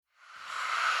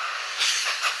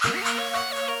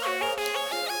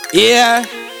Yeah.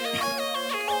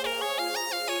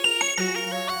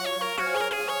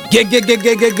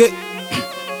 Gegegege.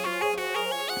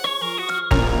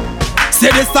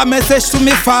 Say this a message to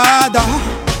me father.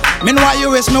 Me know you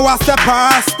wish me was a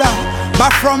pastor,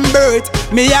 but from birth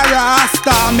me a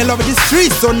rasta. Me love the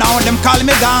streets, so now them call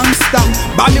me gangster.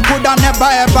 But me coulda never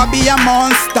ever be a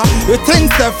monster. You think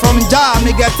that from Jah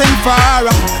me getting far,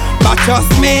 but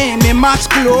trust me, me much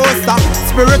closer.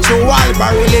 Spiritual,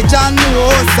 but religion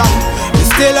closer. Me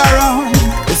still around,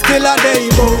 me still a day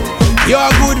boat. Your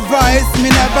good voice, me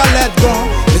never let go.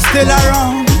 Me still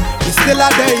around, me still a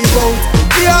day boat.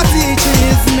 Your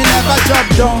teachings, me never drop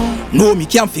down. No, me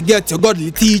can't forget your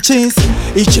godly teachings.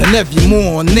 Each and every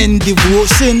morning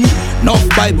devotion. Enough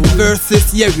Bible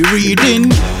verses, yeah, we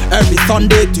reading. Every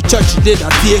Sunday to church you did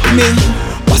take me.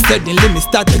 But suddenly me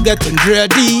started getting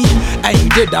ready. And you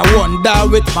did a wonder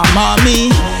with my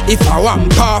mommy. If I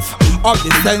want cough of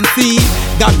the sensei,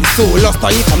 got me so lost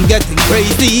or if I'm getting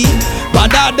crazy.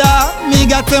 But dada, me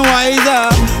getting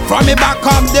wiser. From me back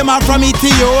home, them are from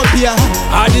Ethiopia.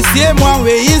 Are the same one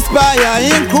we inspire.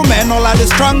 Increment all of the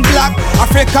strong black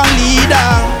African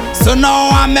leader. So now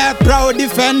I'm a proud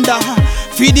defender.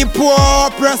 Feed the poor,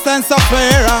 oppressed and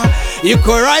sufferer.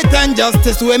 Equal right and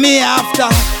justice with me after.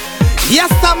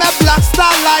 Yes, I'm a black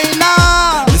star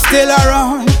liner. Me still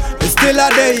around, me still a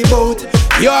day boat.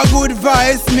 Your good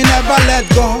voice, me never let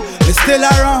go. Me still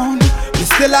around, me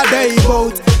still a day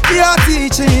boat. Your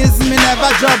teachings, me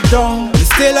never drop down. Me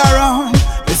still around,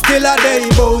 me still a day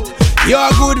boat. Your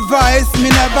good voice, me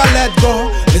never let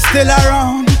go. Me still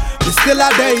around, me still a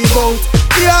day boat.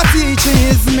 Your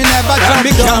teachings, me never drop down.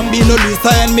 Me can't be no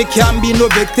loser and me can't be no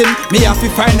victim. Me have to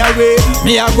find a way,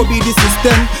 me have to be the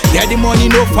system. Get the money,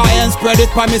 no fire and spread it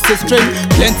for me system.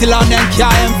 Plenty land and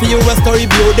carry for you a story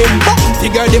building.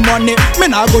 Figure the money,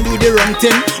 me not go do the wrong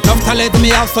thing. Enough talent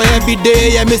me have so every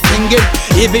day, yeah, me singing.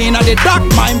 Even in the dark,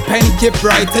 my pen keep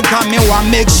writing. Cause me want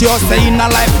make sure say in a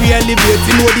life we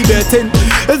elevating, no debating.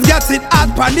 It's getting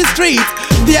hot on the street.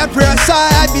 The pressure,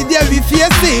 I be there, we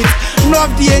face it. No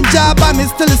of the danger, but me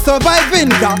still surviving.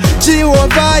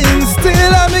 Jehovah, him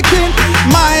still a me king.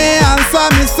 My answer,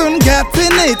 me soon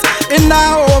getting it. And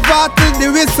now over till the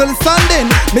whistle sounding.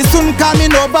 Me soon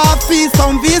coming over, feast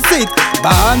and visit.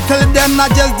 But until then, not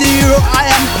just the hero I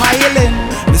am piling.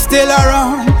 Me still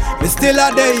around, me still a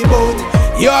day boat.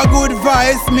 Your good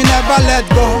voice, me never let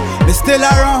go. Me still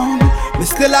around, me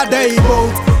still a day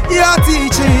boat. Your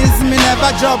teachings, me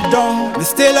never drop down. Me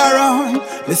still around,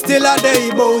 me still a day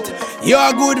boat.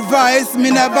 Your good voice, me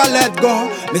never let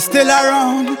go. Me still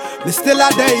around, me still a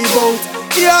day boat.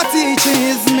 Your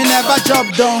teachings, me never drop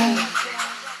down.